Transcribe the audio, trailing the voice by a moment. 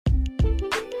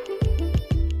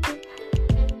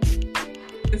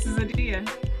This is Adia.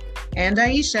 And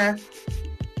Aisha.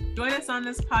 Join us on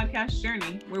this podcast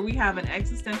journey where we have an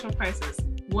existential crisis,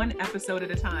 one episode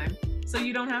at a time, so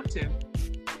you don't have to.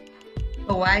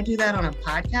 But why do that on a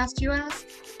podcast, you ask?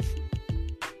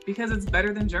 Because it's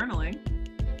better than journaling.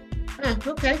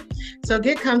 Okay. So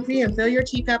get comfy and fill your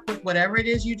teacup with whatever it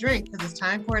is you drink, because it's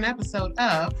time for an episode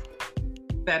of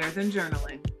Better Than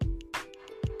Journaling.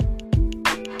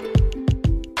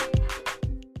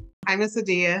 Hi, Miss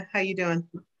Adia. How you doing?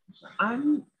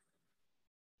 I'm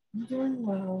doing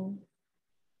well.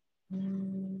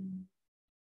 Feeling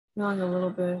a little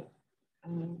bit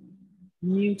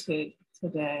muted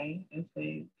today, I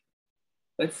think,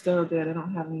 but still good. I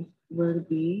don't have anywhere to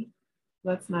be.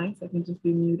 That's nice. I can just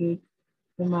be muted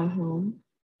in my home,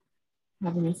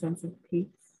 having a sense of peace.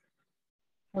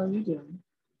 How are you doing?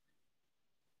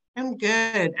 I'm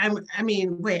good.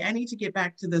 I need to get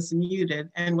back to this muted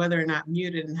and whether or not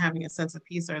muted and having a sense of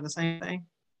peace are the same thing.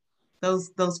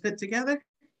 Those fit together?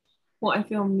 Well, I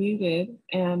feel muted,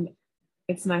 and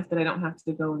it's nice that I don't have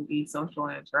to go and be social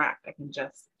and interact. I can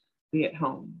just be at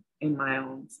home in my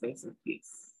own space of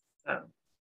peace. So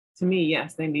to me,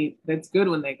 yes, that's good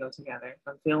when they go together. If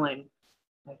I'm feeling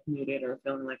like muted or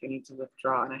feeling like I need to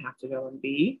withdraw and I have to go and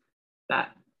be,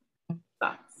 that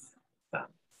sucks. So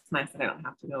it's nice that I don't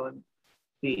have to go and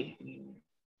be anymore.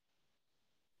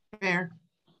 Fair.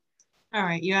 All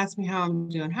right. You asked me how I'm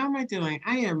doing. How am I doing?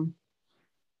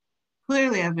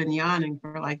 Clearly I've been yawning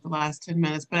for like the last 10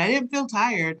 minutes, but I didn't feel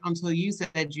tired until you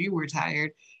said you were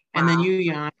tired. And then you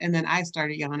yawned, and then I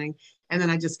started yawning, and then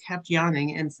I just kept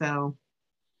yawning. And so,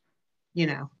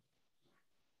 I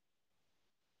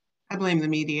blame the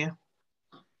media.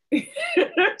 I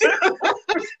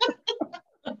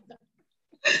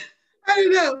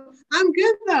don't know. I'm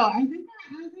good though. I think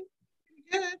I'm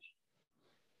good.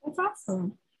 That's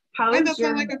awesome. Why that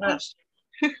sound like a question?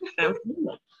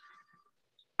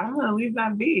 I'm gonna leave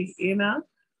that be, Yeah.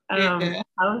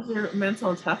 How's your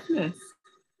mental toughness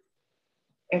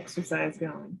exercise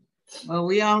going? Well,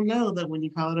 we all know that when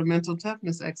you call it a mental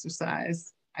toughness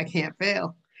exercise, I can't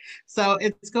fail. So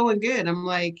it's going good. I'm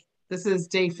like, this is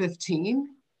day 15.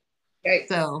 Okay.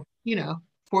 So,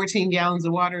 14 gallons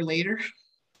of water later.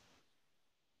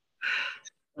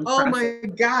 Oh my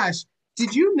gosh.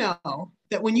 Did you know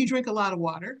that when you drink a lot of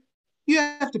water, you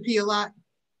have to pee a lot?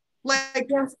 Like,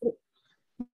 yes.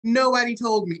 Nobody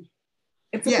told me.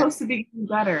 It's supposed to be getting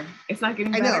better. It's not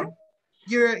getting better. I know.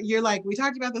 You're like, we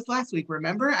talked about this last week,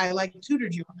 remember? I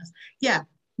tutored you on this. Yeah,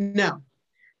 no.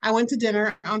 I went to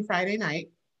dinner on Friday night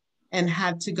and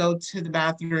had to go to the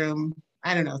bathroom,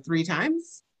 I don't know, 3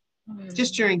 times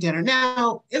just during dinner.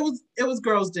 Now, it was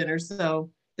girls' dinner, so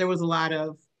there was a lot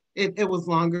of, it was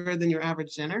longer than your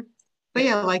average dinner. But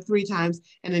yeah, like 3 times.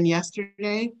 And then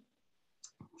yesterday,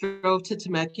 drove to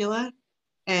Temecula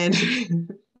and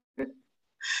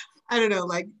I don't know,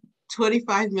 like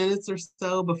 25 minutes or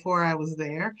so before I was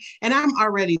there. And I'm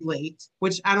already late,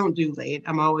 which I don't do late.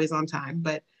 I'm always on time,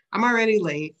 but I'm already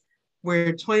late.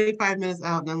 We're 25 minutes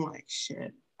out and I'm like,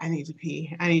 shit, I need to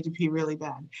pee. I need to pee really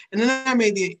bad. And then I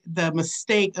made the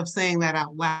mistake of saying that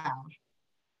out loud.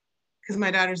 Because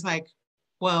my daughter's like,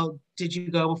 well, did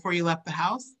you go before you left the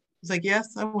house? I was like,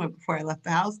 yes, I went before I left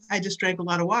the house. I just drank a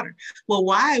lot of water. Well,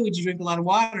 why would you drink a lot of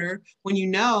water when you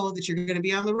know that you're going to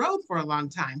be on the road for a long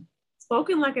time?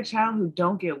 Spoken like a child who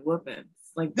don't get whoopings.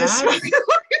 Like that.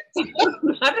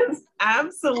 That is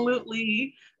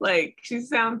absolutely, like, she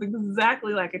sounds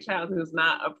exactly like a child who's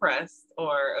not oppressed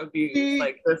or abused.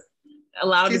 Like, just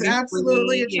allowed to be. She's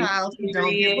absolutely a child who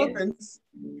don't get whoopings.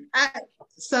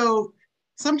 So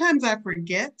sometimes I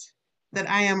forget that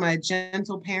I am a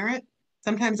gentle parent.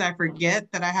 Sometimes I forget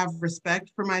that I have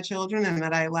respect for my children and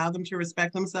that I allow them to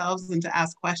respect themselves and to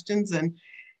ask questions and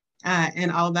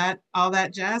all that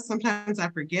jazz. Sometimes I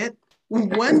forget.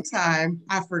 One time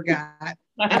I forgot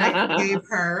and I gave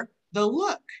her the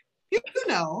look. You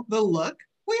know, the look.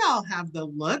 We all have the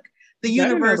look. The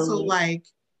universal, the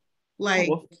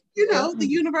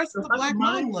universal Black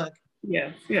mom look.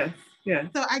 Yes.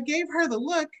 So I gave her the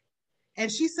look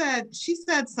and she said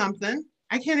something.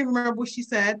 I can't even remember what she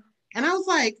said. And I was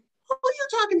like, who are you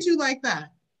talking to like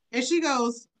that? And she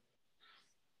goes,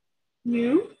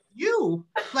 You.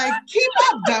 Like, keep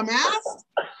up, dumbass.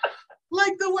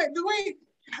 Like the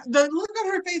look on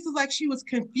her face is like she was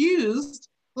confused.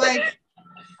 Like,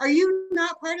 are you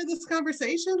not part of this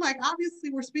conversation? Like,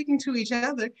 obviously we're speaking to each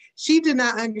other. She did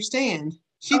not understand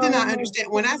She did Oh not my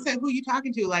understand. When I goodness. said, who you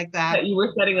talking to like that? That you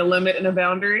were setting a limit and a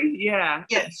boundary. Yeah.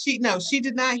 Yeah, she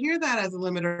did not hear that as a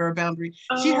limit or a boundary.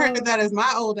 She heard Oh, that as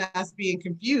my old ass being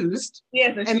confused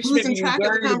yes. And and she should losing be track of the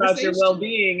worried about your conversation.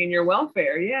 well-being and your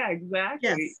welfare. Yeah, exactly.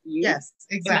 Yes, You. yes,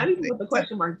 And not even exactly. with the So,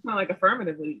 question mark, it's not like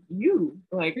affirmatively. You.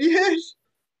 Like, yeah,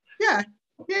 yeah,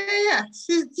 yeah.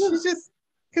 She's just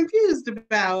confused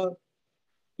about,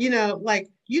 like,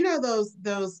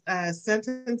 those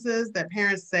sentences that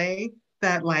parents say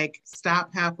that like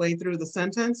stop halfway through the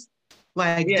sentence.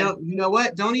 Like, yeah, don't, you know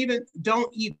what?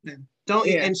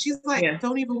 yeah, And she's like, yeah.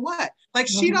 don't even what? Like,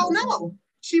 she don't know.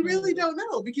 She really don't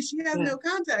know because she has Yeah, no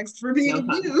context for being no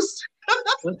context abused.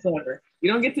 whatsoever.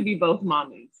 You don't get to be both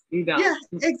mommies. You don't. Yeah,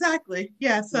 exactly.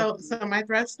 Yeah. So my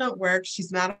threats don't work.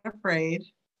 She's not afraid.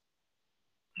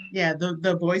 Yeah,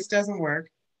 the voice doesn't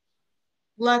work.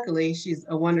 Luckily, she's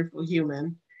a wonderful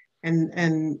human, and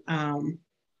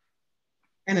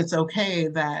and it's okay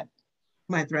that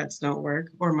my threats don't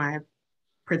work or my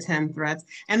pretend threats.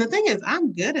 And the thing is,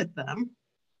 I'm good at them.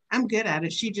 I'm good at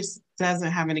it. She just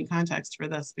doesn't have any context for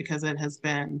this because it has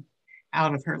been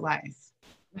out of her life.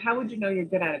 How would you know you're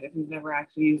good at it if you've never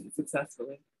actually used it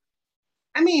successfully?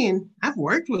 I mean, I've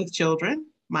worked with children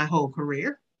my whole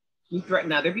career. You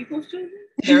threaten other people's children?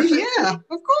 Their children? Yeah, of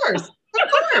course. Of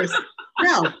course.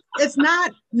 No, it's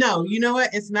not. No, you know what?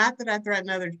 It's not that I threaten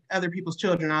other people's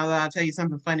children. Although I'll tell you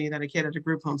something funny that a kid at a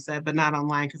group home said, but not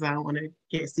online because I don't want to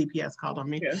get CPS called on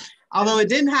me. Yeah. Although it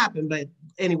didn't happen, but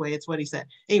anyway, it's what he said.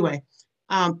 Anyway,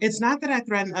 it's not that I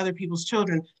threaten other people's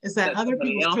children. It's that That other somebody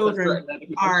people's else has children threatened other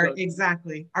people's are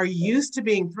children. are used to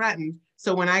being threatened.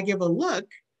 So when I give a look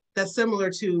that's similar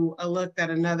to a look that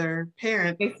another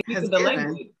parent They speak has the given,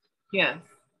 language. Yes.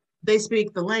 they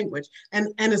speak the language, and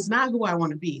it's not who I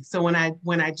want to be. So when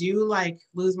I do like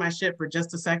lose my shit for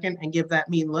just a second and give that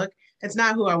mean look, it's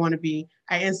not who I want to be.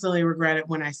 I instantly regret it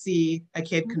when I see a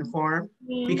kid conform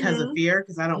because of Mm-hmm. fear,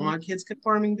 because I don't want kids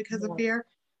conforming because of fear.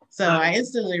 So I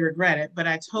instantly regret it, but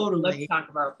I Let's totally talk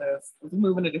about this. Let's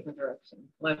move in a different direction.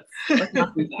 Let's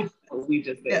not do that. What we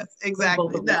just did. yes, exactly.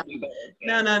 Both of us No, do better.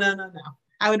 no, Yeah. no, no, no, no.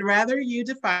 I would rather you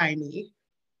defy me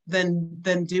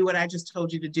than do what I just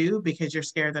told you to do because you're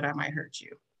scared that I might hurt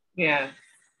you. Yeah.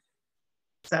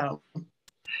 So,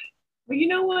 But you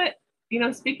know what?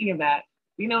 Speaking of that,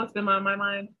 what's been on my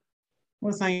mind?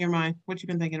 what's on your mind? What you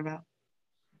been thinking about?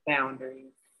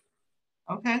 Boundaries.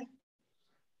 Okay.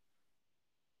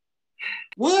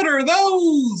 What are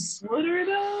those? What are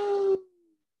those?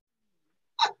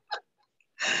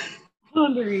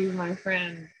 Boundaries, my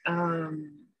friend. And,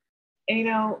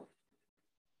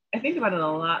 I think about it a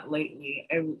lot lately.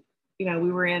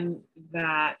 We were in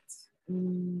that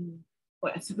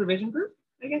a supervision group,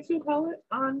 I guess you'll call it,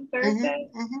 on Thursday.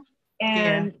 Mm-hmm, mm-hmm. Yeah.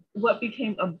 And what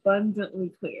became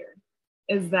abundantly clear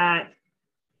is that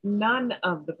none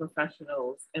of the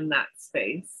professionals in that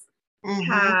space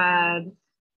Mm-hmm.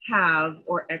 have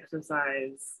or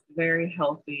exercise very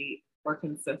healthy or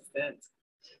consistent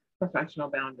professional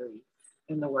boundaries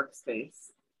in the workspace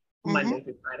Mm-hmm. Monday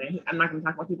through Friday. I'm not going to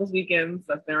talk about people's weekends,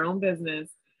 that's their own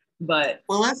business. But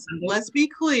Well, let's be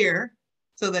clear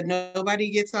so that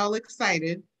nobody gets all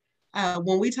excited.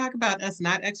 When we talk about us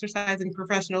not exercising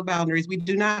professional boundaries, we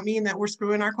do not mean that we're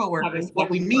screwing our having coworkers. What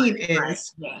sex we with mean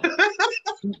clients, right? is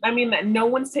Yeah. I mean that no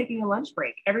one's taking a lunch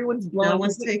break. Everyone's no blowing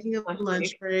one's taking a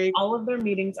lunch break. All of their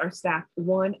meetings are stacked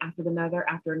one after another,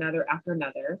 after another, after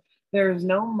another. There's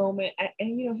no moment,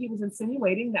 and he was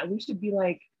insinuating that we should be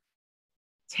like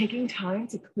taking time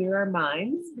to clear our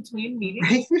minds between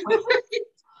meetings. Right?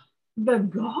 The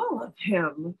gall of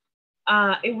him.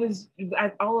 It was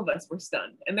all of us were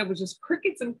stunned, and there was just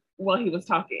crickets while he was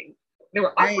talking. There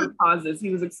were Right. awkward pauses.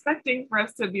 He was expecting for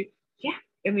us to be, yeah,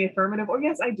 in the affirmative, or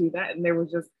yes, I do that, and there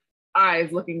was just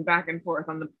eyes looking back and forth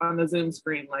on the Zoom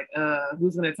screen, like,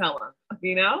 who's gonna tell him,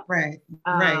 Right.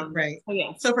 So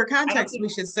yeah, So for I don't context, think, we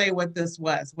should say what this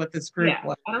group yeah,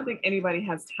 was. I don't think anybody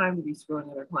has time to be screwing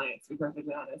other clients. To be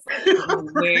perfectly honest, like,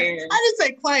 Right. where, I didn't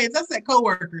say clients, I said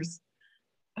coworkers.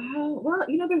 well,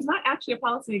 there's not actually a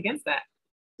policy against that.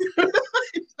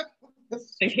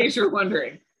 In case you're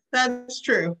wondering. That's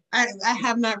true. I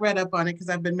have not read up on it because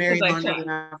I've been married longer than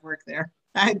I've worked there.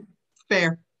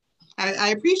 Fair. I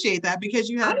appreciate that because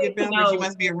you have good boundaries. You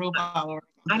must be a rule follower.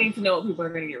 I need to know what people are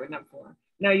going to get written up for.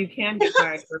 Now, you can get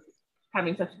fired for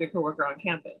having such a good coworker on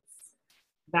campus.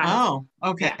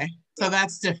 Okay. Yeah. So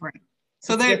that's different.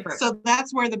 So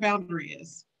that's where the boundary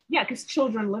is. Yeah, because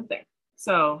children live there.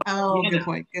 So. Good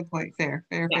point. Fair.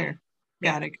 Yeah.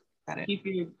 Got it. Keep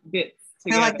your bits together.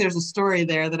 I feel like there's a story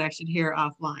there that I should hear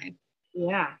offline.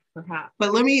 Yeah, perhaps.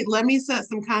 But let me set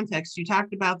some context. You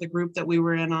talked about the group that we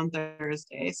were in on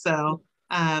Thursday. So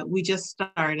We just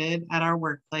started at our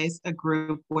workplace a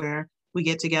group where we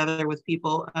get together with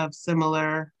people of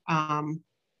similar,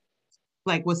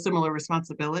 like with similar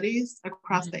responsibilities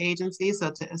across the agency.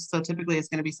 So typically it's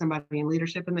going to be somebody in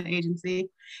leadership in the agency.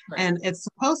 Right. And it's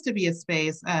supposed to be a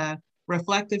space, a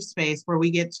reflective space where we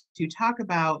get to talk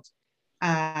about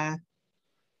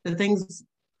the things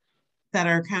that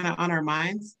are kind of on our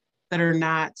minds that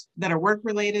are work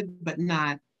related, but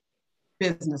not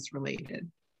business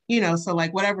related. So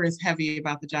like whatever is heavy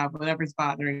about the job, whatever is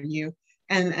bothering you,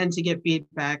 and to get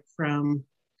feedback from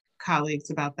colleagues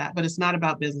about that. But it's not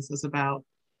about business, it's about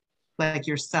like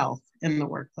yourself in the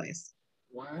workplace.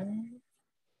 What?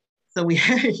 So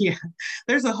yeah,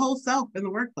 there's a whole self in the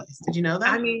workplace. Did you know that?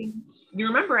 I mean, you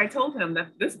remember I told him that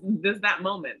that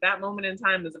moment in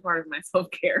time is a part of my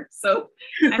self-care. So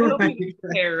I hope you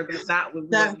care that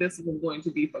what this was going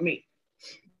to be for me.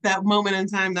 That moment in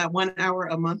time, that 1 hour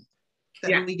a month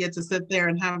that we get to sit there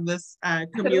and have this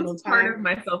communal time. Part of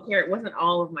my self-care. It wasn't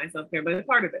all of my self-care, but it's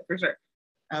part of it for sure.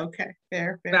 Okay,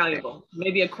 fair. Valuable,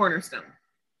 maybe a cornerstone.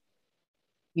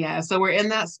 Yeah, so we're in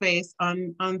that space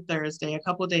on Thursday, a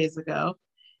couple of days ago,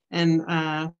 and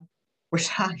we're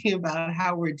talking about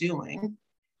how we're doing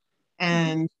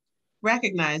and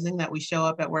recognizing that we show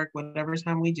up at work whatever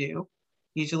time we do.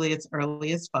 Usually it's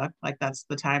early as fuck, like that's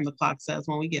the time the clock says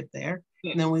when we get there.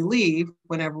 Yeah. And then we leave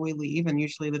whenever we leave, and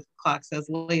usually the clock says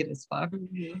late as fuck.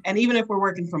 Mm-hmm. And even if we're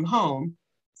working from home,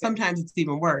 sometimes it's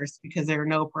even worse because there are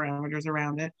no parameters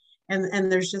around it.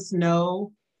 And there's just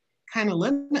no kind of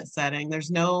limit setting. There's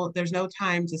no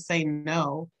time to say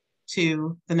no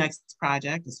to the next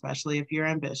project, especially if you're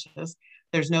ambitious.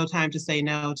 There's no time to say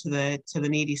no to the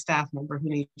needy staff member who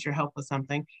needs your help with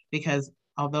something, because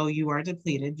although you are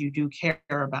depleted, you do care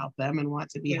about them and want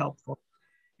to be helpful.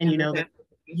 And you know that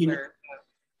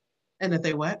and that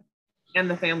they what? And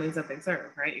the families that they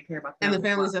serve, right? You care about them. And the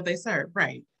families that they serve,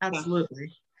 right?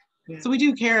 Absolutely. Yeah. So we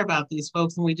do care about these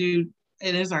folks, and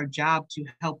it is our job to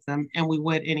help them, and we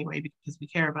would anyway because we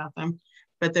care about them.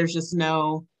 But there's just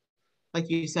no, like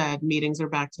you said, meetings are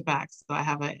back to back. So I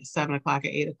have a 7 o'clock,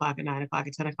 at 8 o'clock, at 9 o'clock,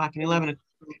 at 10 o'clock, and 11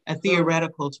 o'clock, a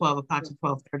theoretical 12 o'clock to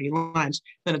 12:30 lunch,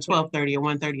 then a 12:30, a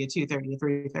 1:30, a 2:30, a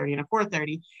 3:30, and a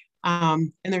 4:30.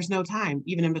 And there's no time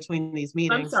even in between these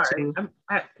meetings. I'm sorry. I'm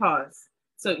at pause.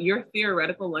 So your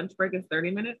theoretical lunch break is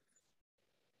 30 minutes?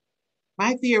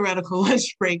 My theoretical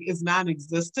lunch break is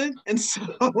non-existent, and so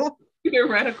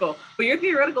theoretical, but your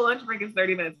theoretical lunch break is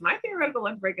 30 minutes. My theoretical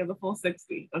lunch break is a full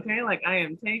 60. Okay, like I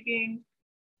am taking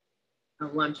a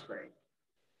lunch break.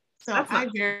 So I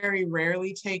very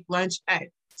rarely take lunch.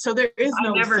 So there is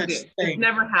no such thing. It's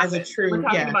never happened. As a true, we're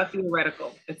talking about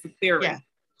theoretical. It's a theory. Yeah,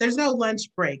 there's no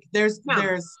lunch break. There's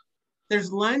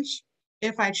lunch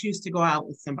if I choose to go out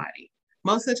with somebody.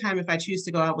 Most of the time, if I choose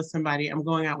to go out with somebody, I'm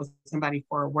going out with somebody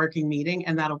for a working meeting,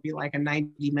 and that'll be like a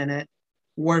 90-minute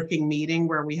working meeting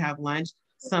where we have lunch.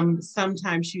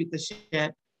 Sometimes shoot the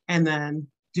shit and then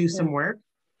do some work.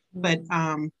 But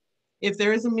if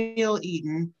there is a meal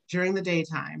eaten during the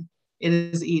daytime, it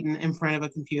is eaten in front of a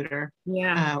computer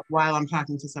while I'm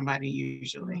talking to somebody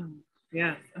usually.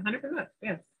 Yeah, 100%.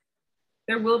 Yes.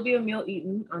 There will be a meal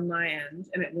eaten on my end,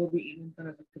 and it will be eaten in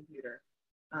front of a computer.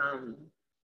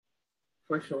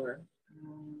 For sure.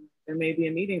 There may be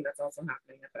a meeting that's also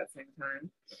happening at that same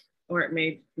time, or it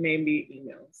may be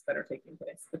emails that are taking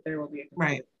place, but there will be a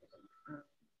right.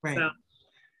 So,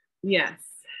 yes.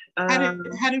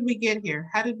 How did we get here?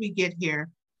 How did we get here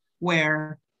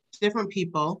where different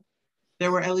people,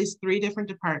 there were at least 3 different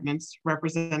departments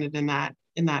represented in that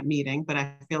meeting, but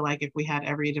I feel like if we had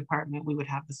every department, we would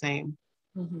have the same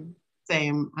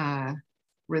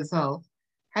result.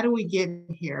 How do we get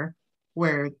here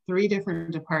where 3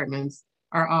 different departments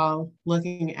are all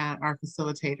looking at our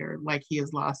facilitator like he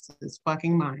has lost his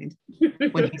fucking mind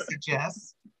when he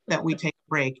suggests that we take a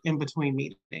break in between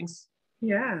meetings?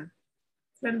 Yeah,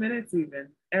 10 minutes even,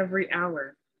 every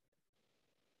hour.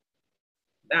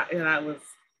 That was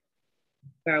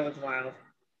wild.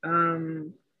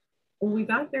 We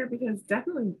got there because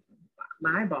definitely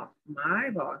my boss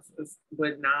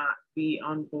would not be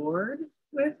on board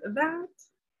with that.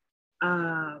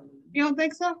 You don't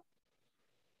think so?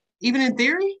 Even in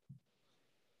theory?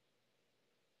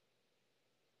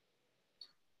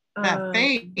 That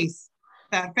face,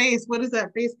 what is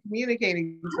that face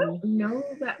communicating to? I don't know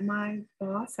that my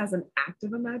boss has an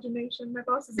active imagination. My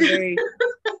boss is a very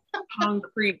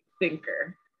concrete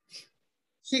thinker.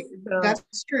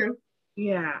 That's true.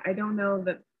 Yeah, I don't know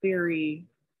that theory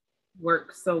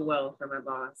works so well for my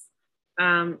boss.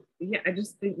 I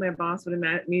just think my boss would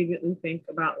immediately think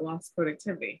about lost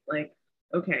productivity. Like,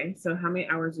 okay, so how many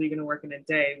hours are you going to work in a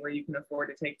day where you can afford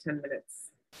to take 10 minutes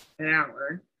an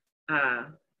hour uh,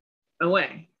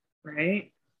 away,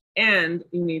 right? And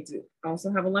you need to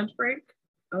also have a lunch break.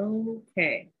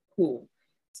 Okay, cool.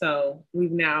 So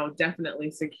we've now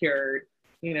definitely secured,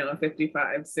 a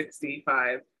 55,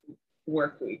 65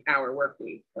 hour work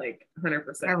week, like I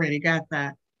 100%. already got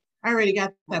that.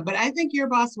 But I think your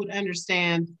boss would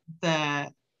understand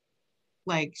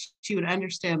she would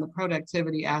understand the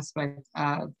productivity aspect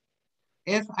of,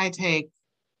 if I take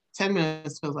 10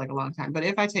 minutes feels like a long time, but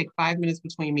if I take 5 minutes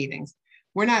between meetings,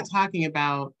 we're not talking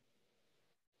about,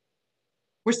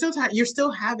 you're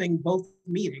still having both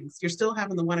meetings. You're still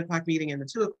having the 1 o'clock meeting and the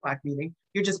 2 o'clock meeting.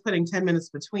 You're just putting 10 minutes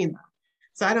between them.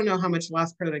 So I don't know how much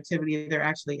lost productivity there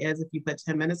actually is if you put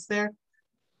 10 minutes there,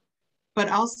 but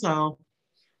also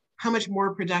how much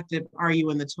more productive are you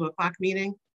in the 2 o'clock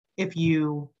meeting if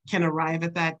you can arrive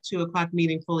at that 2 o'clock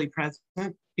meeting fully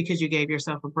present because you gave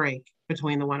yourself a break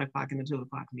between the 1 o'clock and the 2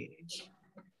 o'clock meeting.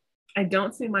 I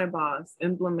don't see my boss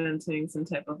implementing some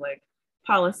type of like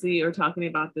policy or talking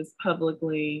about this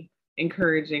publicly,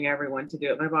 encouraging everyone to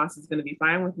do it. My boss is going to be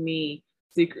fine with me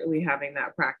secretly having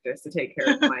that practice to take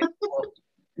care of myself,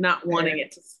 not wanting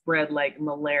it to spread like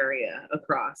malaria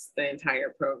across the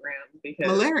entire program. Because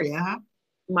malaria, huh?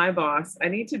 My boss, I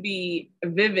need to be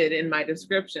vivid in my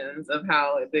descriptions of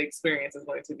how the experience is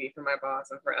going to be for my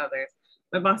boss and for others.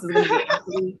 My boss is going to be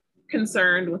absolutely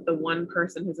concerned with the one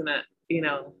person who's going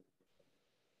to,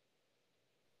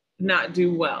 not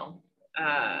do well,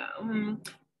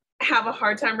 have a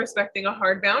hard time respecting a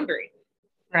hard boundary,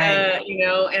 right?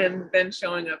 And then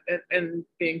showing up and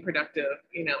being productive,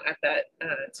 at that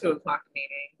 2 o'clock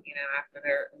meeting, after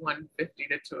their 1:50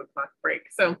 to 2 o'clock break.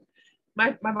 So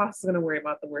my boss is going to worry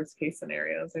about the worst case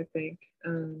scenarios, I think.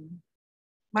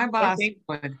 My boss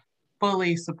would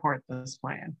fully support this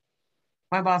plan.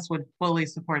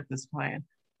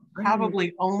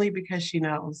 Probably only because she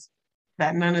knows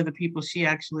that none of the people she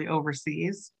actually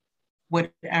oversees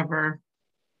would ever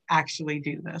actually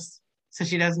do this. So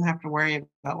she doesn't have to worry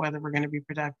about whether we're going to be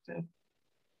productive.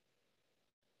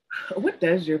 What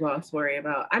does your boss worry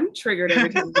about? I'm triggered every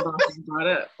time the boss is brought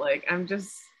up. Like, I'm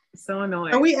just so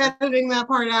annoyed. Are we editing that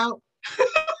part out?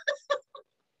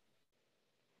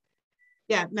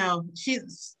 Yeah, no,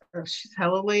 she's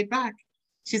hella laid back.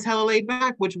 She's hella laid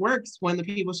back, which works when the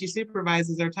people she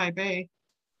supervises are type A.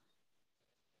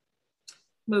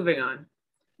 Moving on.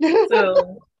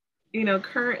 So,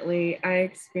 currently I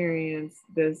experience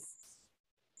this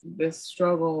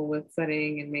struggle with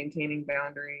setting and maintaining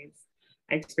boundaries.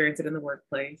 I experience it in the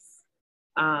workplace.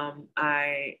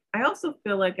 I also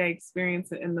feel like I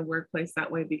experience it in the workplace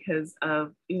that way because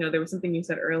of, there was something you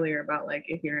said earlier about like,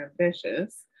 if you're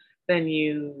ambitious, then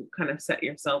you kind of set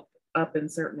yourself up in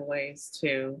certain ways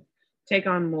to take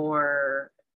on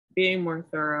more, being more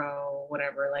thorough,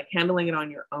 whatever, like handling it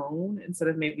on your own instead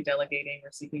of maybe delegating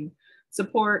or seeking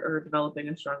support or developing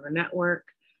a stronger network.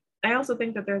 I also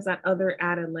think that there's that other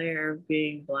added layer of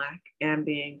being Black and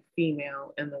being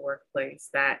female in the workplace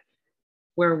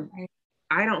where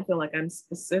I don't feel like I'm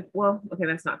specific. Well, okay,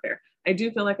 that's not fair. I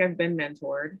do feel like I've been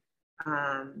mentored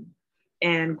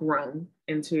and grown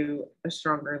into a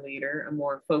stronger leader, a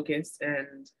more focused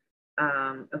and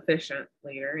efficient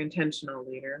leader, intentional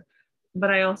leader. But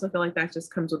I also feel like that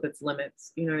just comes with its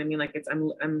limits. You know what I mean? Like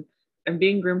I'm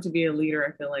being groomed to be a leader.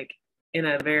 I feel like in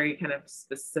a very kind of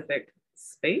specific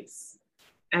space.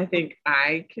 I think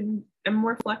I'm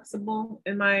more flexible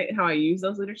in how I use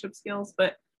those leadership skills,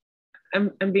 but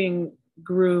I'm being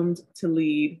groomed to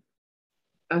lead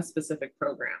a specific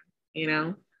program,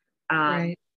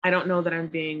 Right. I don't know that I'm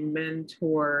being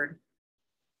mentored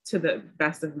to the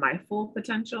best of my full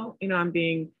potential. I'm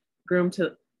being groomed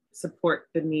to support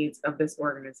the needs of this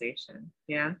organization.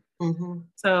 Yeah. Mm-hmm.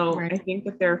 So right. I think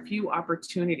that there are a few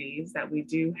opportunities that we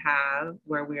do have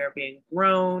where we are being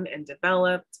grown and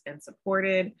developed and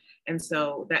supported. And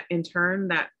so that in turn,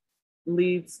 that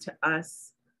leads to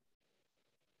us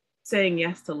saying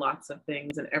yes to lots of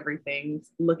things and everything,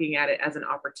 looking at it as an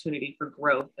opportunity for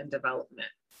growth and development.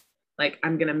 Like,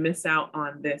 I'm going to miss out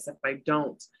on this if I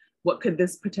don't. What could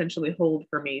this potentially hold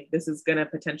for me? This is going to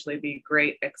potentially be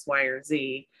great X, Y, or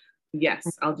Z. Yes,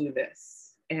 I'll do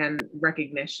this. And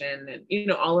recognition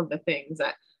and, all of the things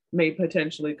that may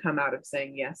potentially come out of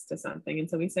saying yes to something. And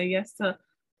so we say yes to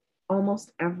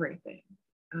almost everything.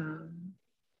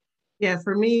 Yeah,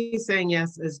 for me, saying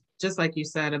yes is just like you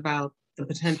said about the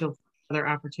potential for other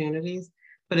opportunities,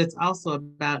 but it's also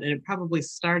about, and it probably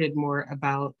started more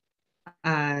about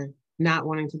not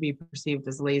wanting to be perceived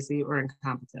as lazy or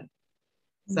incompetent.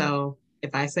 So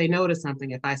if I say no to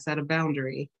something, if I set a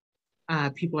boundary,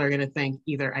 people are going to think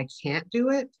either I can't do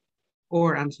it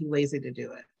or I'm too lazy to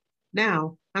do it.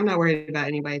 Now, I'm not worried about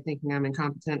anybody thinking I'm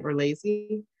incompetent or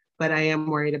lazy, but I am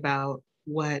worried about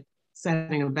what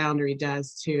setting a boundary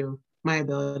does to my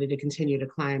ability to continue to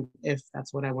climb if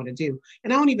that's what I want to do.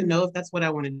 And I don't even know if that's what I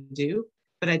want to do,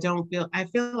 but I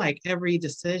feel like every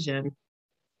decision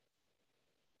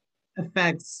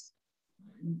affects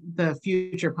the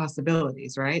future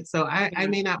possibilities, right? So I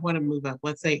may not want to move up,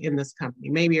 let's say in this company.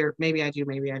 Maybe I do,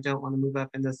 maybe I don't want to move up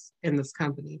in this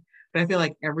company. But I feel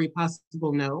like every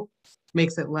possible no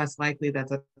makes it less likely that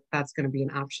that's going to be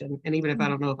an option. And even if I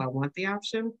don't know if I want the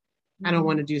option, I don't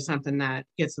want to do something that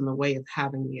gets in the way of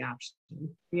having the option.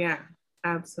 Yeah,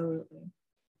 absolutely.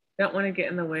 Don't want to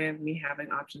get in the way of me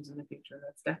having options in the future.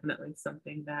 That's definitely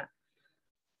something that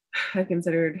I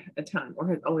considered a ton, or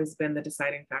has always been the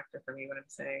deciding factor for me when I'm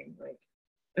saying, like,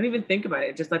 I don't even think about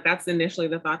it. Just like that's initially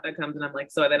the thought that comes, and I'm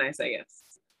like, so then I say yes.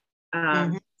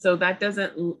 So that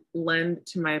doesn't lend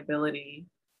to my ability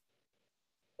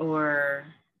or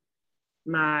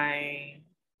my, I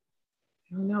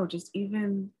don't know, just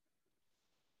even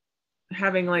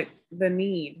having like the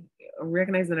need,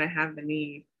 recognizing that I have the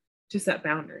need to set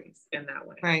boundaries in that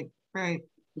way. Right.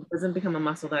 It doesn't become a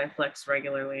muscle that I flex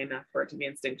regularly enough for it to be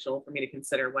instinctual for me to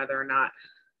consider whether or not,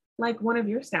 like one of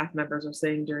your staff members was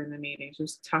saying during the meeting, she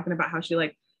was talking about how she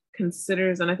like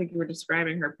considers, and I think you were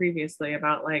describing her previously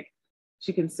about like,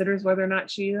 she considers whether or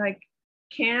not she like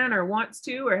can or wants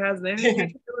to or has the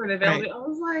energy to or the availability. I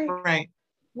was like,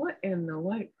 what in the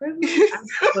white privilege?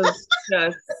 I was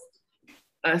just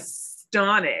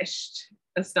astonished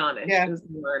is the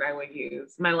word I would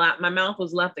use. My mouth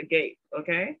was left agape.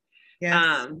 Okay.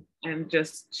 Yes. And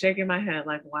just shaking my head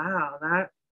like, wow, that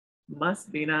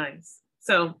must be nice.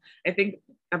 So I think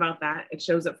about that. It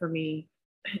shows up for me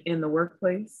in the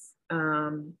workplace.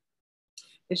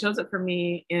 It shows up for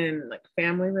me in like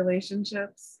family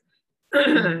relationships,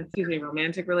 excuse me,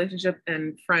 romantic relationship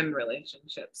and friend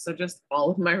relationships. So just all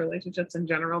of my relationships in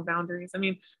general, boundaries. I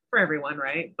mean, for everyone,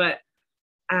 right? But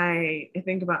I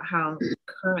think about how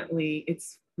currently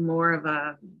it's more of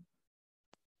a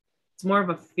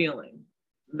feeling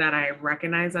that I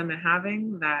recognize I'm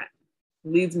having that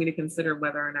leads me to consider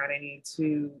whether or not I need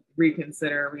to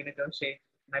reconsider, renegotiate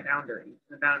my boundaries,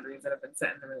 the boundaries that have been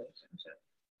set in the relationship.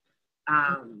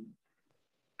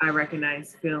 I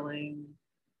recognize feeling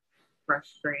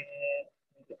frustrated,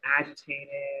 maybe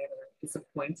agitated, or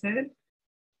disappointed,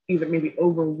 either maybe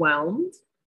overwhelmed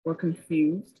or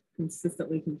confused,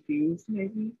 consistently confused,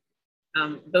 maybe.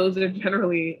 Those are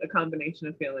generally a combination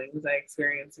of feelings I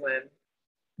experience when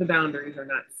the boundaries are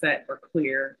not set or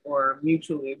clear or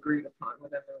mutually agreed upon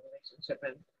within the relationship.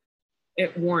 And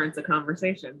it warrants a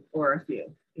conversation or a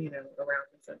few, around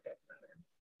the subject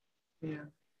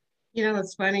matter. Yeah.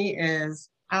 What's funny is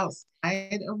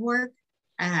outside of work,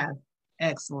 I have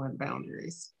excellent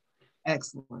boundaries.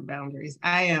 Excellent boundaries.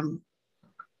 I am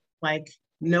like,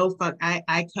 no fuck.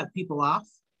 I cut people off.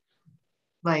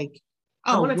 Like,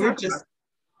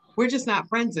 we're just not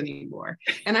friends anymore.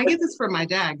 And I get this from my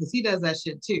dad because he does that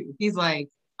shit too. He's like,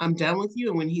 I'm done with you.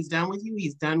 And when he's done with you,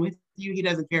 he's done with you. He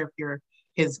doesn't care if you're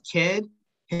his kid,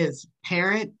 his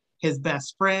parent, his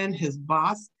best friend, his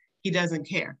boss. He doesn't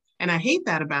care. And I hate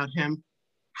that about him.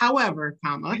 However,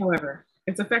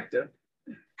 it's effective.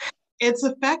 It's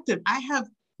effective. I have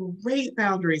great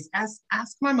boundaries. Ask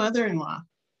my mother-in-law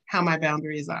how my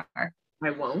boundaries are.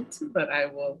 I won't, but I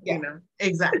will,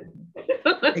 Exactly.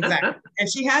 Exactly.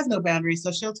 And she has no boundaries,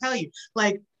 so she'll tell you.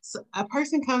 Like, so a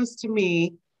person comes to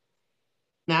me,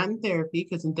 not in therapy,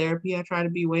 because in therapy I try to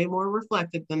be way more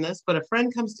reflective than this, but a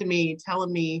friend comes to me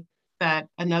telling me that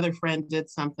another friend did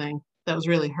something that was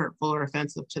really hurtful or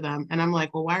offensive to them. And I'm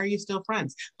like, well, why are you still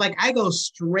friends? Like, I go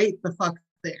straight the fuck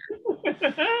there.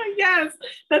 Yes,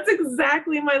 that's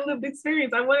exactly my lived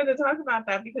experience. I wanted to talk about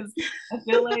that because I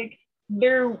feel like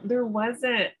there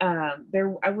wasn't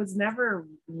I was never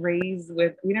raised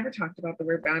with, we never talked about the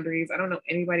word boundaries. I don't know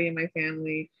anybody in my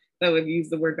family that would use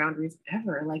the word boundaries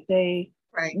ever. Like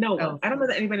no one. I don't know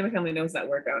that anybody in my family knows that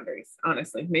word boundaries,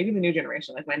 honestly. Maybe the new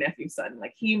generation, like my nephew's son,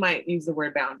 like he might use the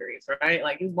word boundaries, right?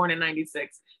 Like he was born in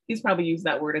 96. He's probably used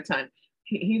that word a ton.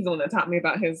 He's the one that taught me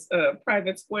about his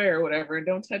private square or whatever, and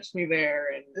don't touch me there,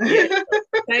 and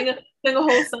sang a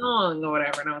whole song or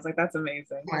whatever. And I was like, that's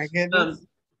amazing. My goodness.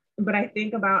 But I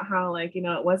think about how, like, it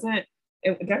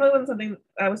definitely wasn't something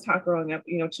I was taught growing up.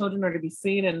 Children are to be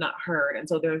seen and not heard. And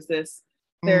so there's this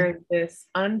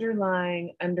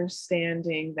underlying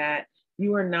understanding that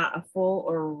you are not a full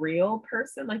or real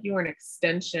person, like you are an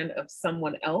extension of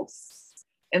someone else.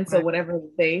 And so whatever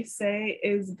they say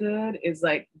is good is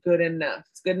like good enough.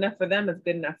 It's good enough for them, it's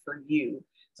good enough for you.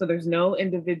 So there's no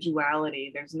individuality.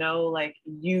 There's no like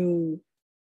you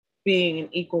being an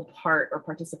equal part or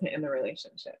participant in the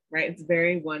relationship, right? It's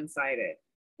very one-sided.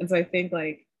 And so I think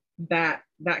like that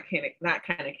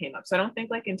kind of came up. So I don't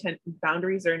think like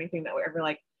boundaries or anything that were ever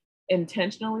like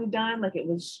intentionally done. Like it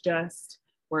was just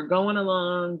we're going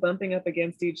along, bumping up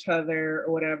against each other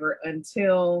or whatever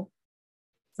until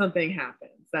something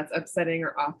happens that's upsetting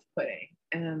or off-putting.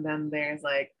 And then there's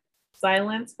like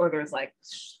silence or there's like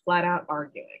flat out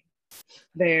arguing.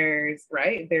 There's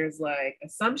like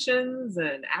assumptions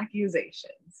and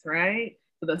accusations, right?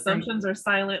 So the assumptions are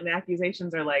silent and the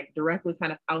accusations are like directly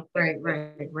kind of out there.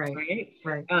 Right.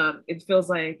 It feels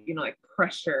like, like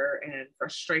pressure and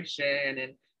frustration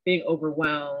and being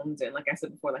overwhelmed. And like I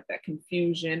said before, like that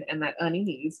confusion and that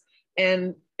unease.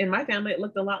 And in my family, it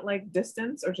looked a lot like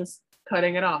distance or just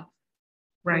cutting it off.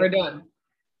 Right. We're done. Right.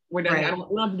 We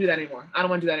don't have to do that anymore. I don't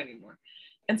want to do that anymore.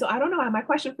 And so I don't know. My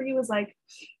question for you is like,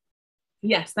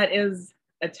 yes, that is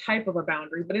a type of a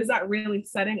boundary, but is that really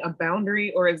setting a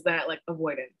boundary or is that like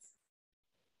avoidance?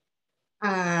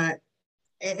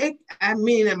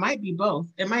 It might be both.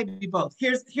 It might be both.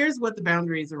 Here's what the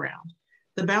boundary is around.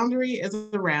 The boundary is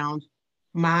around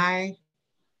my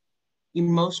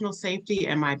emotional safety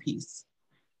and my peace.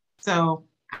 So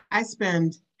my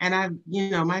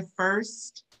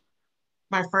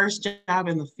first job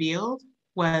in the field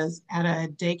was at a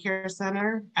daycare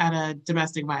center at a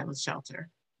domestic violence shelter.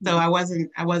 So I wasn't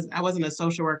a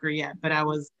social worker yet, but I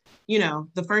was,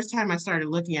 the first time I started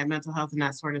looking at mental health and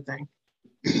that sort of thing.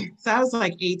 So I was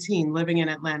like 18, living in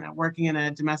Atlanta, working in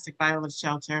a domestic violence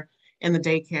shelter in the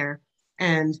daycare,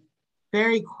 and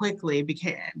very quickly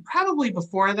became, probably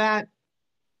before that,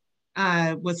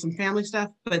 with some family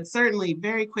stuff, but certainly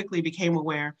very quickly became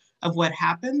aware of what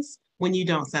happens when you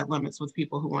don't set limits with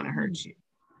people who want to hurt you.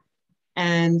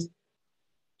 And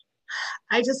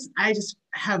I just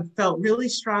have felt really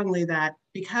strongly that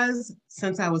because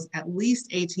since I was at least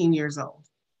 18 years old,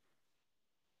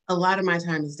 a lot of my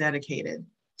time is dedicated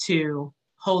to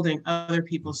holding other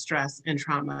people's stress and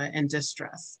trauma and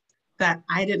distress, that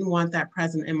I didn't want that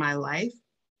present in my life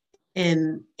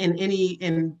in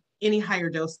any higher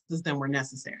doses than were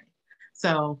necessary.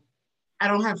 So I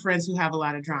don't have friends who have a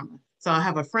lot of drama. So I'll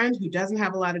have a friend who doesn't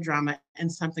have a lot of drama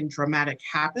and something dramatic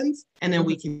happens, and then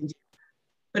we can do.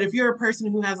 But if you're a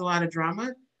person who has a lot of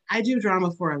drama, I do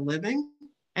drama for a living.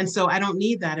 And so I don't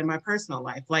need that in my personal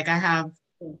life. Like I have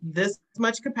this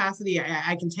much capacity,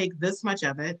 I can take this much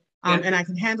of it, and I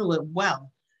can handle it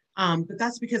well. But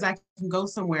that's because I can go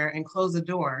somewhere and close a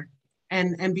door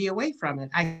and be away from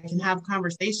it. I can have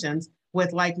conversations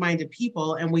with like-minded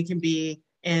people and we can be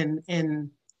in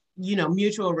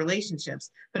mutual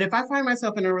relationships. But if I find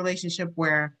myself in a relationship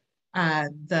where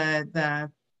the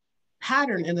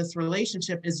pattern in this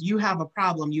relationship is you have a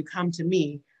problem, you come to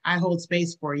me, I hold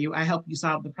space for you, I help you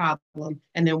solve the problem,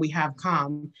 and then we have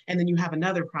calm, and then you have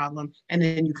another problem, and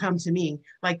then you come to me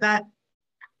like that.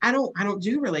 I don't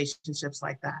do relationships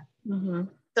like that. Mm-hmm.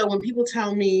 So when people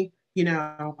tell me,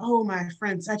 oh, my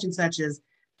friend such and such is,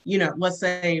 let's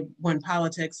say when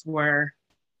politics were,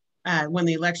 when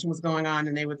the election was going on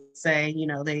and they would say,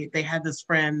 they had this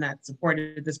friend that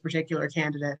supported this particular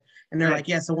candidate. And they're like,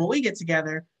 yeah, so when we get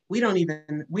together, we don't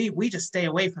even, we just stay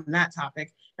away from that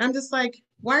topic. And I'm just like,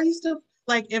 why are you still,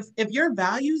 like, if your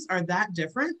values are that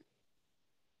different,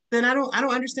 then I don't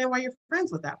understand why you're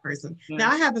friends with that person. Yeah.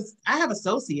 Now I have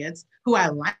associates who I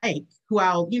like, who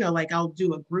I'll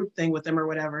do a group thing with them or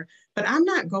whatever, but I'm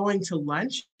not going to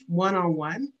lunch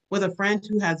one-on-one with a friend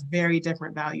who has very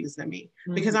different values than me,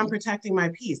 because I'm protecting my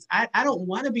peace. I don't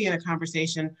want to be in a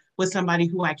conversation with somebody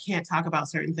who I can't talk about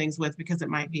certain things with because it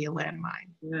might be a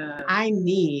landmine. Yeah. I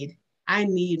need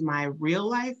my real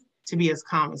life to be as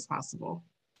calm as possible.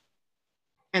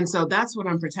 And so that's what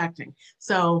I'm protecting.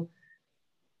 So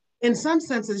in some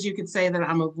senses, you could say that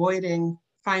I'm avoiding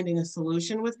finding a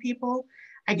solution with people.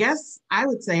 I guess I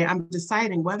would say I'm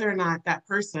deciding whether or not that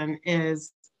person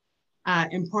is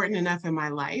important enough in my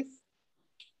life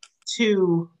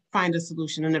to find a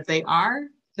solution. And if they are,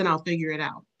 then I'll figure it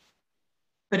out.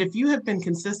 But if you have been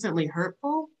consistently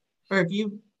hurtful, or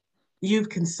if you've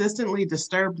consistently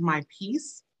disturbed my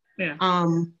peace, then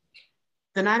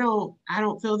I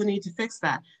don't feel the need to fix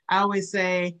that. I always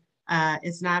say,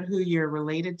 it's not who you're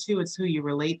related to, it's who you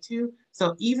relate to.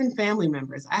 So even family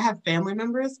members, I have family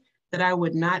members that I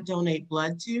would not donate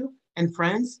blood to, and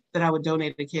friends that I would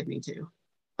donate a kidney to.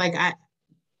 Like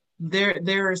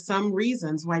there are some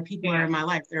reasons why people are in my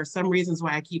life. There are some reasons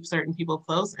why I keep certain people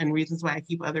close and reasons why I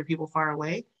keep other people far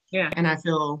away. Yeah. And I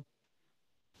feel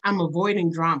I'm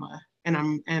avoiding drama and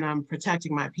I'm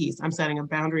protecting my peace. I'm setting a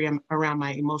boundary around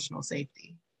my emotional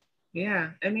safety.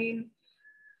 Yeah. I mean,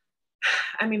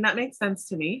 that makes sense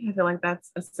to me. I feel like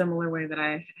that's a similar way that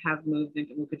I have moved and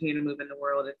will continue to move in the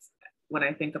world. It's what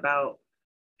I think about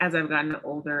as I've gotten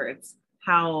older. It's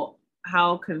how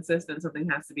consistent something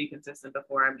has to be consistent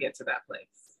before I get to that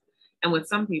place. And with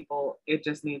some people, it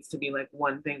just needs to be like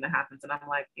one thing that happens, and I'm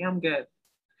like, yeah, I'm good,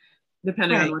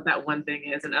 depending on Right. what that one thing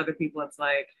is. And other people, it's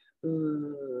like,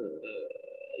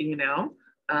 you know,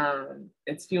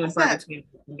 it's few and What's far that? between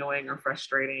annoying or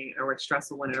frustrating or it's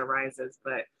stressful when it arises,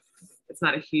 but it's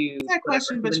not a huge That whatever.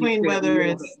 question So then you between create a whether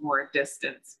little bit it's, more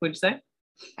distance. Would you say?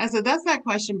 I said, that's that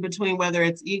question between whether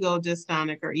it's ego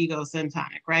dystonic or ego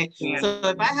syntonic, right? Yeah. So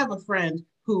if I have a friend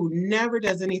who never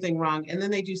does anything wrong and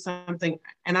then they do something,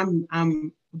 and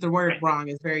I'm the word Right. wrong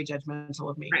is very judgmental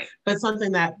of me, Right. but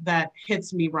something that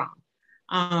hits me wrong.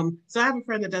 So I have a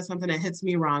friend that does something that hits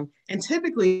me wrong, and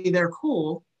typically they're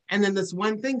cool. And then this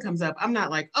one thing comes up. I'm not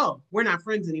like, oh, we're not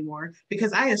friends anymore,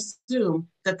 because I assume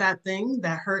that that thing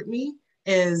that hurt me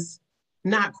is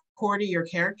not core to your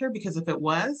character, because if it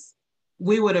was,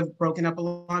 we would have broken up a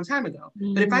long time ago.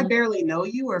 But if I Mm-hmm. barely know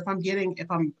you, or if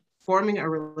I'm forming a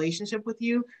relationship with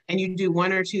you and you do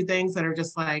one or two things that are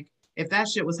just like, if that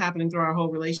shit was happening through our whole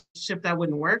relationship, that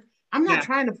wouldn't work. I'm not Yeah.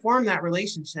 trying to form that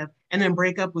relationship and then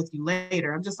break up with you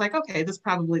later. I'm just like, okay,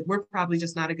 we're probably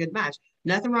just not a good match.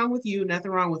 Nothing wrong with you,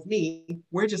 nothing wrong with me.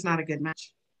 We're just not a good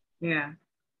match. Yeah.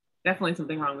 Definitely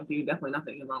something wrong with you. Definitely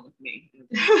nothing wrong with me.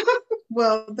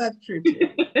 Well, that's true too.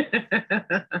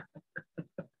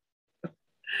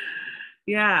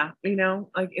 Yeah,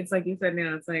 like it's like you said,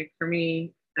 it's like for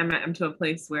me, I'm to a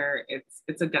place where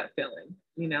it's a gut feeling.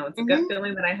 It's a gut Mm-hmm.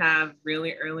 feeling that I have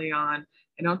really early on.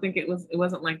 I don't think it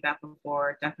wasn't like that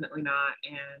before, definitely not.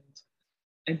 And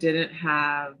I didn't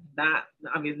have that,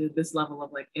 I mean, this level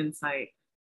of like insight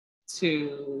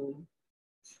to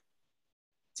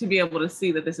be able to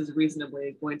see that this is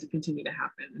reasonably going to continue to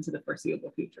happen into the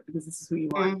foreseeable future, because this is who you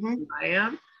are, Mm-hmm. who I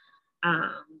am.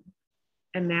 Um,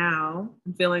 and now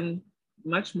I'm feeling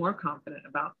much more confident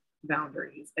about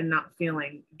boundaries and not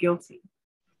feeling guilty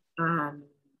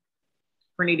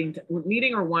for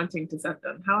needing or wanting to set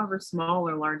them, however small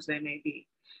or large they may be.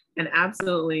 And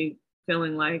absolutely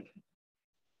feeling like,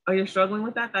 oh, you're struggling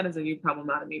with that? That is a you problem,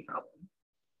 not a me problem.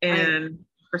 Right. And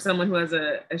for someone who has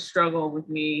a struggle with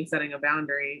me setting a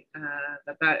boundary,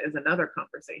 that is another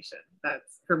conversation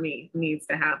that's for me needs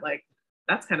to have, like,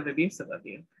 that's kind of abusive of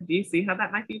you. Do you see how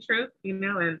that might be true?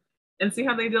 And see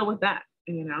how they deal with that.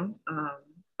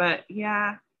 But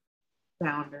yeah,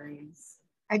 boundaries.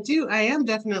 I do. I am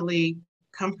definitely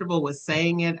comfortable with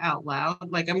saying it out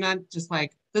loud. Like, I'm not just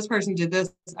like, this person did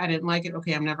this, I didn't like it.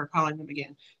 Okay, I'm never calling them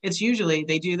again. It's usually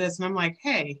they do this, and I'm like,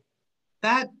 hey,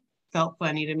 that felt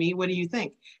funny to me. What do you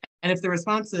think? And if the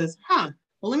response is, huh,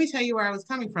 well, let me tell you where I was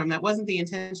coming from. That wasn't the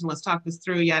intention. Let's talk this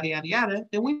through, yada, yada, yada.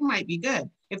 Then we might be good.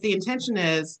 If the intention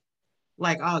is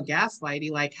like, oh, gaslighty,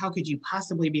 like, how could you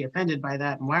possibly be offended by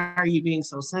that? And why are you being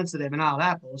so sensitive and all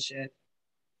that bullshit?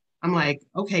 I'm like,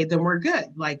 okay, then we're good.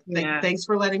 Like, Yeah. thanks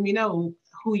for letting me know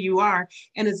who you are.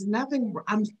 And it's nothing,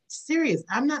 I'm serious.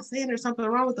 I'm not saying there's something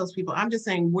wrong with those people. I'm just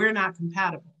saying we're not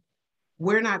compatible.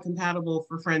 We're not compatible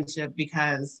for friendship,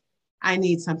 because I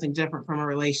need something different from a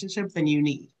relationship than you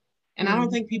need. And I don't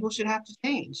Mm-hmm. think people should have to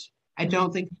change. I Mm-hmm.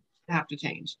 don't think people should have to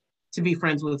change to be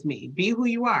friends with me. Be who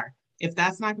you are. If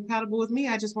that's not compatible with me,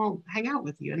 I just won't hang out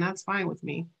with you. And that's fine with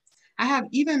me. I have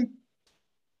even,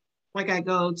 like, I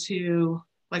go to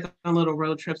like on little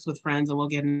road trips with friends, and we'll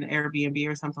get an Airbnb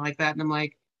or something like that. And I'm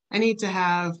like, I need to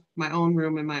have my own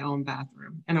room and my own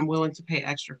bathroom, and I'm willing to pay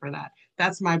extra for that.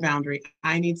 That's my boundary.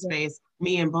 I need Yeah. space.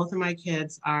 Me and both of my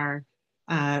kids are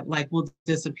like, will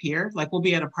disappear. Like, we'll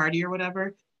be at a party or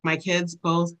whatever. My kids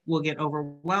both will get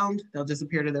overwhelmed. They'll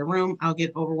disappear to their room. I'll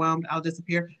get overwhelmed. I'll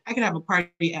disappear. I could have a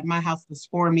party at my house that's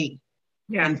for me.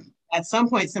 Yeah. And at some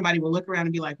point, somebody will look around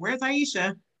and be like, where's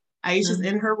Aisha? Aisha's Mm-hmm.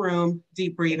 in her room,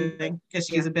 deep breathing, because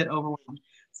she's Yeah. a bit overwhelmed.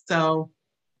 So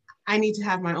I need to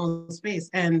have my own space.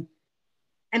 And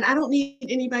I don't need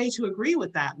anybody to agree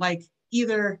with that. Like,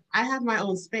 either I have my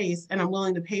own space and I'm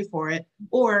willing to pay for it,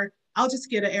 or I'll just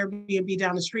get an Airbnb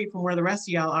down the street from where the rest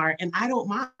of y'all are, and I don't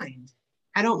mind.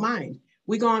 I don't mind.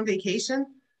 We go on vacation.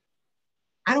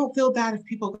 I don't feel bad if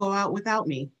people go out without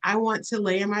me. I want to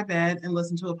lay in my bed and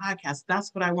listen to a podcast. That's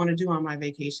what I want to do on my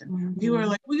vacation. People are Mm-hmm.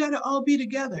 like, we got to all be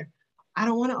together. I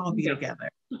don't want to all be Yeah. together.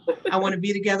 I want to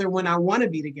be together when I want to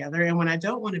be together. And when I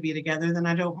don't want to be together, then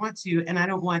I don't want to. And I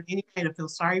don't want anybody to feel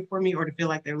sorry for me, or to feel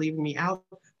like they're leaving me out,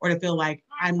 or to feel like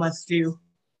I must do,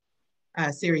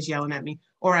 Siri's yelling at me,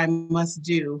 or I must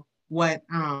do what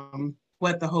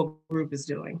the whole group is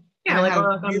doing. And Yeah, I like, have oh,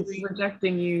 like I'm really,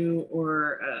 rejecting you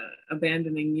or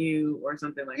abandoning you or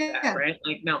something like that, yeah, right?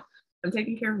 Like, no, I'm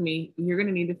taking care of me. You're going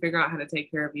to need to figure out how to take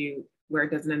care of you where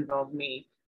it doesn't involve me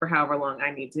for however long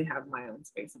I need to have my own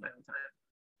space and my own time.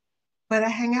 but I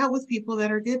hang out with people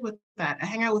that are good with that. I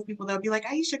hang out with people that'll be like,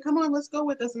 Aisha, come on, let's go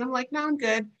with us. And I'm like, no, I'm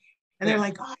good. And they're Yeah.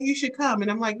 like, oh, you should come.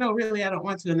 And I'm like, no, really, I don't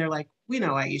want to. And they're like, we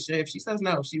know Aisha. If she says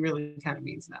no, she really kind of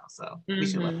means no. So we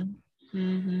should let. Mm-hmm.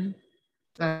 Mm-hmm.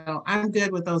 So I'm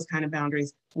good with those kind of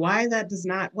boundaries. Why that does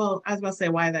not, well, I was about to say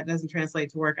why that doesn't translate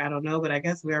to work. I don't know, but I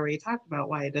guess we already talked about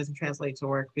why it doesn't translate to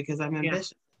work because I'm Yeah.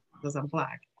 ambitious because I'm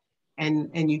Black.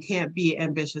 And you can't be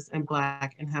ambitious and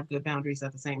Black and have good boundaries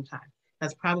at the same time.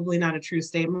 That's probably not a true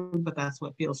statement, but that's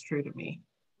what feels true to me.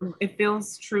 It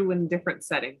feels true in different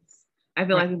settings. I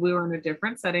feel Right. like if we were in a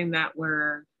different setting that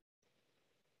were,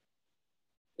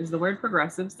 is the word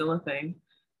progressive still a thing?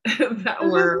 That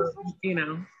were, you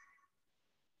know,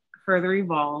 further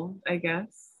evolved, I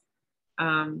guess.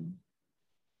 Um,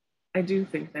 I do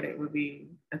think that it would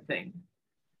be a thing.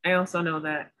 I also know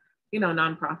that,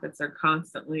 nonprofits are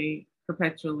constantly,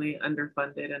 perpetually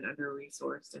underfunded and under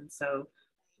resourced. And so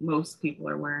most people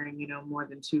are wearing, more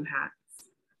than two hats.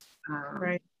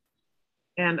 Right.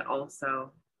 And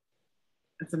also,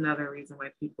 that's another reason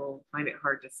why people find it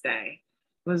hard to stay.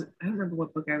 I don't remember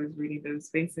what book I was reading, but it was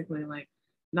basically like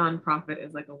nonprofit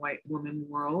is like a white woman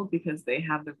world because they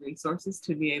have the resources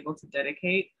to be able to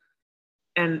dedicate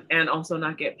and also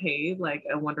not get paid like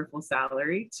a wonderful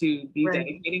salary to be Right.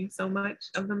 dedicating so much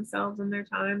of themselves and their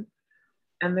time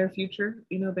and their future,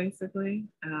 basically.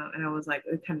 And I was like,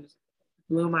 it kind of just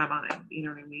blew my mind, you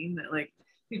know what I mean? That like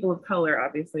people of color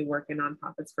obviously work in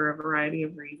nonprofits for a variety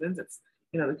of reasons. It's,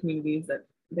 the communities that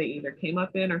they either came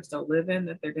up in or still live in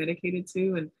that they're dedicated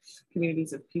to, and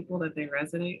communities of people that they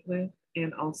resonate with.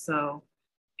 And also,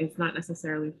 it's not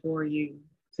necessarily for you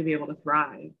to be able to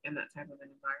thrive in that type of an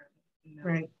environment.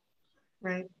 Right.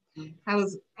 Right.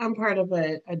 Mm. I'm part of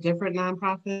a different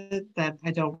nonprofit that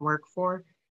I don't work for,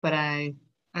 but I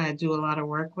do a lot of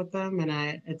work with them,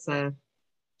 and it's an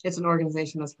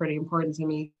organization that's pretty important to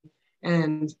me,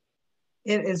 and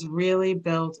it is really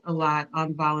built a lot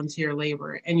on volunteer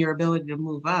labor and your ability to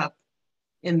move up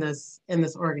in this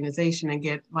organization and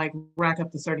get like rack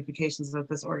up the certifications that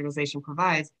this organization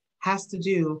provides has to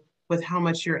do with how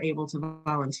much you're able to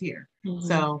volunteer. Mm-hmm.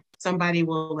 So somebody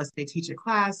will, let's say, teach a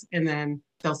class, and then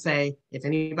they'll say, if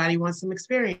anybody wants some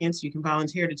experience, you can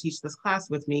volunteer to teach this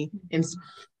class with me,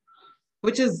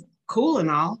 which is cool and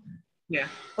all. Yeah.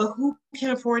 But who can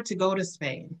afford to go to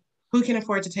Spain? Who can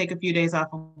afford to take a few days off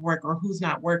of work, or who's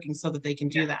not working so that they can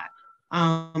do that?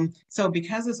 So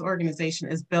because this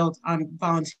organization is built on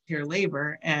volunteer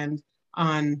labor and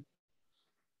on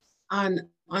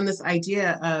on this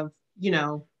idea of,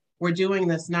 we're doing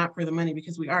this not for the money,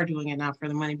 because we are doing it not for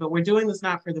the money, but we're doing this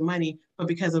not for the money, but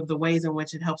because of the ways in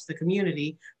which it helps the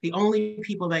community. The only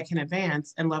people that can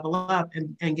advance and level up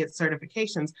and get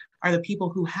certifications are the people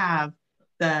who have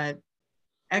the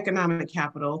economic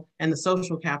capital and the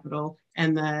social capital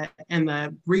and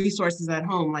the resources at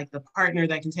home, like the partner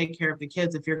that can take care of the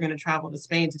kids if you're going to travel to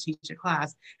Spain to teach a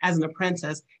class as an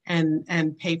apprentice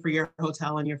and pay for your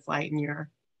hotel and your flight and your,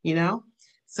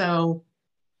 so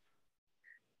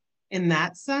in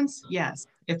that sense, yes,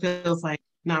 it feels like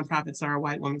nonprofits are a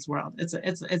white woman's world.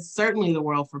 It's certainly the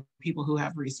world for people who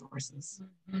have resources.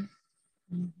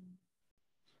 Mm-hmm.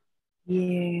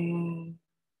 Yeah.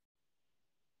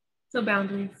 So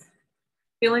boundaries,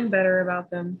 feeling better about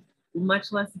them,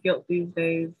 much less guilt these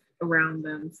days around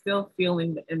them, still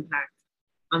feeling the impact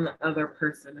on the other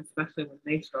person, especially when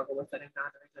they struggle with setting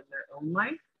boundaries in their own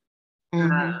life.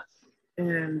 Mm-hmm.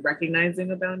 And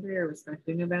recognizing a boundary or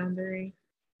respecting a boundary.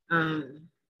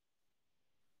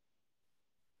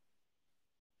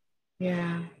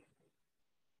 Yeah.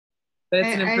 But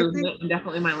it's an I think improvement, and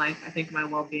definitely my life. I think my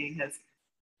well-being has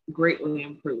greatly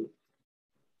improved.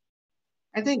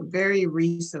 I think very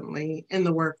recently in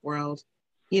the work world,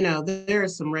 there are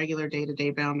some regular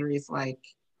day-to-day boundaries like,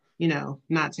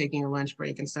 not taking a lunch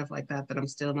break and stuff like that I'm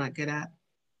still not good at.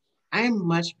 I am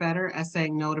much better at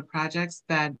saying no to projects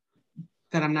that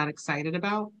I'm not excited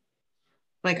about.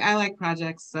 Like I like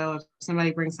projects, so if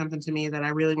somebody brings something to me that I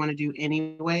really want to do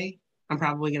anyway, I'm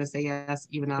probably going to say yes,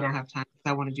 even though I don't have time,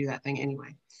 because I want to do that thing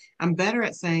anyway. I'm better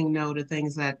at saying no to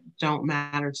things that don't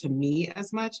matter to me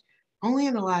as much, only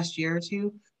in the last year or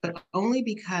two, but only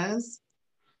because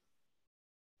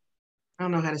I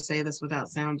don't know how to say this without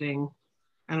sounding,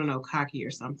 I don't know, cocky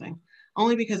or something.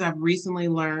 Only because I've recently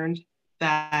learned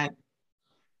that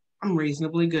I'm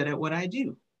reasonably good at what I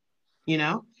do, you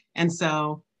know? And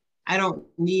so I don't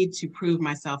need to prove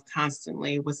myself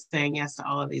constantly with saying yes to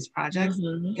all of these projects,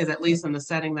 because at least in the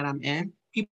setting that I'm in,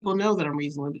 people know that I'm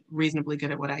reasonably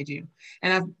good at what I do.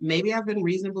 And I've been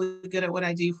reasonably good at what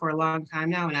I do for a long time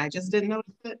now, and I just didn't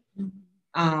notice it.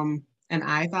 And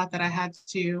I thought that I had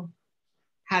to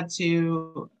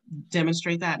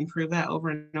demonstrate that and prove that over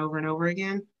and over and over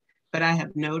again. But I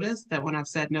have noticed that when I've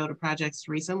said no to projects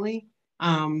recently,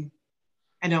 I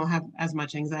don't have as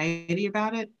much anxiety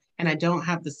about it. And I don't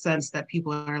have the sense that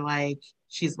people are like,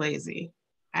 she's lazy.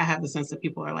 I have the sense that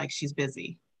people are like, she's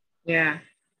busy. Yeah.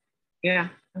 Yeah,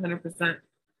 100%. I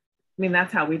mean,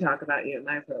 that's how we talk about you in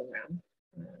my program.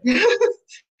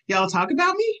 Y'all talk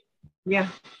about me? Yeah.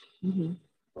 Mm-hmm.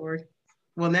 Or,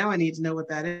 well, now I need to know what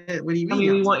that is. What do you mean? I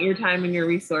mean, we want your time and your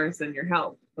resource and your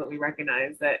help, but we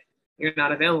recognize that you're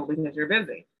not available because you're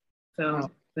busy. So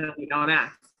then we don't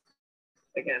ask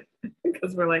again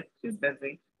because we're like, she's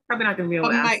busy. Probably not going to be able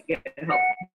to ask get help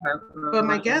for but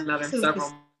my guess another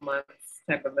several months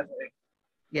type of a thing.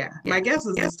 Yeah, my guess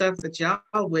is the stuff that y'all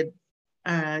would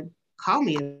call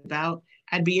me about,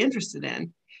 I'd be interested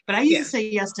in. But I used to say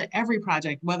yes to every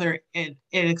project, whether it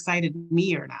excited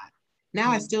me or not.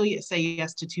 Now I still say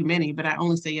yes to too many, but I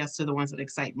only say yes to the ones that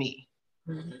excite me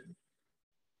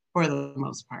for the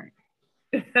most part.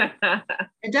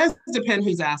 It does depend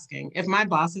who's asking. If my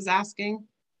boss is asking,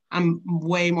 I'm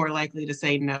way more likely to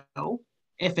say no.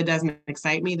 If it doesn't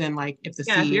excite me, then like if the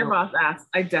CEO... if your boss asks,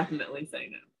 I definitely say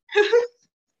no.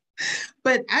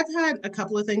 But I've had a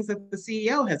couple of things that the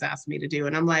CEO has asked me to do,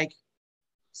 and I'm like,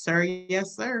 sir,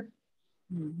 yes, sir.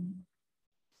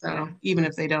 So even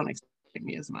if they don't expect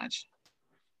me as much.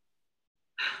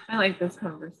 I like this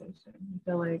conversation. I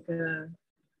feel like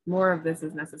more of this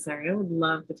is necessary. I would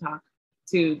love to talk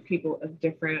to people of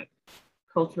different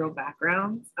cultural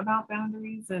backgrounds about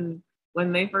boundaries and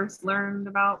when they first learned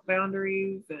about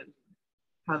boundaries and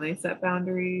how they set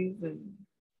boundaries. And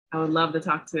I would love to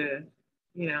talk to,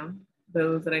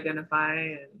 those that identify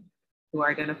and who are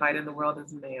identified in the world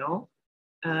as male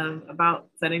about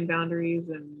setting boundaries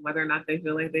and whether or not they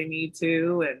feel like they need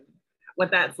to and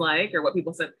what that's like or what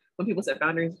people set when people set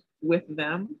boundaries with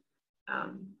them.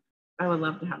 I would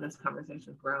love to have this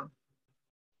conversation grow.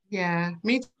 Yeah,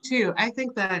 me too. I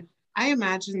think that I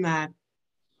imagine that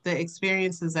the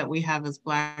experiences that we have as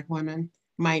Black women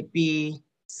might be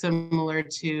similar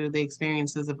to the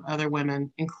experiences of other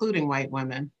women, including white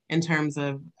women, in terms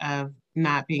of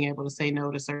not being able to say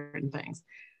no to certain things.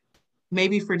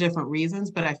 Maybe for different reasons,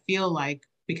 but I feel like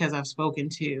because I've spoken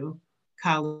to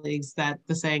colleagues that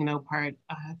the saying no part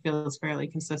I feel is fairly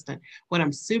consistent. What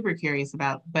I'm super curious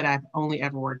about, but I've only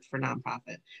ever worked for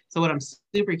nonprofit. So what I'm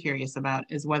super curious about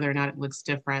is whether or not it looks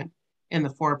different in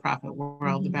the for-profit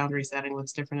world. The boundary setting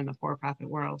looks different in the for-profit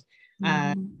world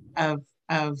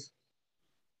of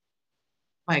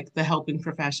like the helping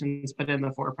professions, but in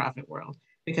the for-profit world.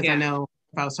 Because I know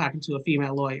if I was talking to a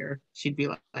female lawyer, she'd be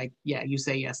like, yeah, you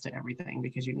say yes to everything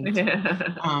because you need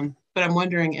to. But I'm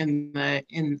wondering in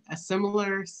a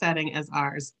similar setting as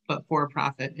ours, but for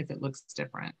profit, if it looks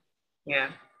different. Yeah.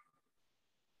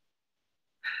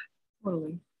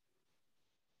 Totally.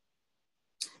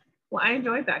 Well, I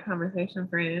enjoyed that conversation,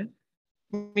 Fran.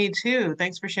 Me too.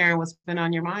 Thanks for sharing what's been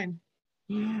on your mind.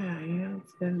 Yeah,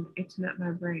 it's been itching at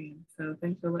my brain. So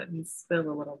thanks for letting me spill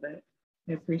a little bit.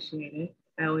 I appreciate it.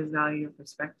 I always value your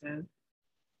perspective.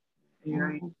 You're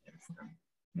right. So,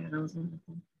 yeah, that was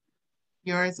wonderful.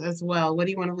 Yours as well. What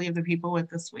do you want to leave the people with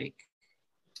this week?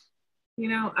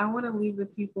 I want to leave the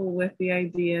people with the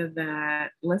idea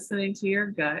that listening to your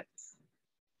gut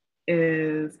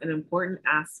is an important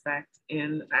aspect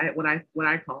in what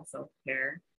I call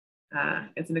self-care.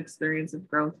 It's an experience of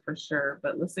growth for sure,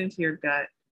 but listening to your gut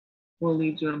will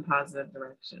lead you in positive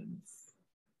directions.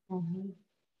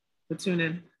 So tune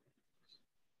in.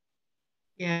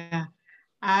 Yeah,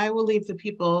 I will leave the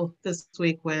people this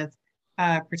week with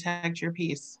protect your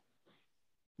peace.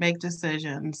 Make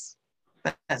decisions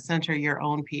that center your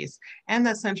own peace and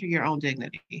that center your own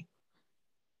dignity.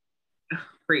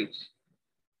 Preach.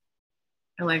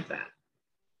 I like that.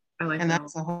 And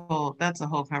that's a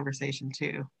whole conversation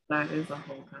too. That is a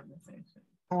whole conversation.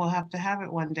 We'll have to have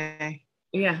it one day.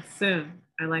 Yeah, soon.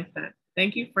 I like that.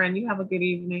 Thank you, friend. You have a good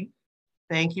evening.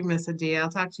 Thank you, Miss Adia. I'll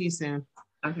talk to you soon.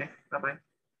 Okay. Bye-bye.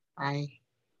 Bye.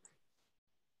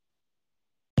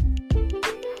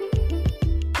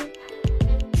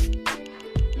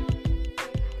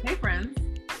 Hey, friends.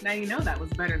 Now you know that was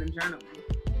better than journaling.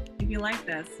 If you like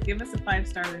this, give us a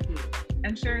 5-star review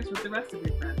and share us with the rest of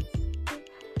your friends.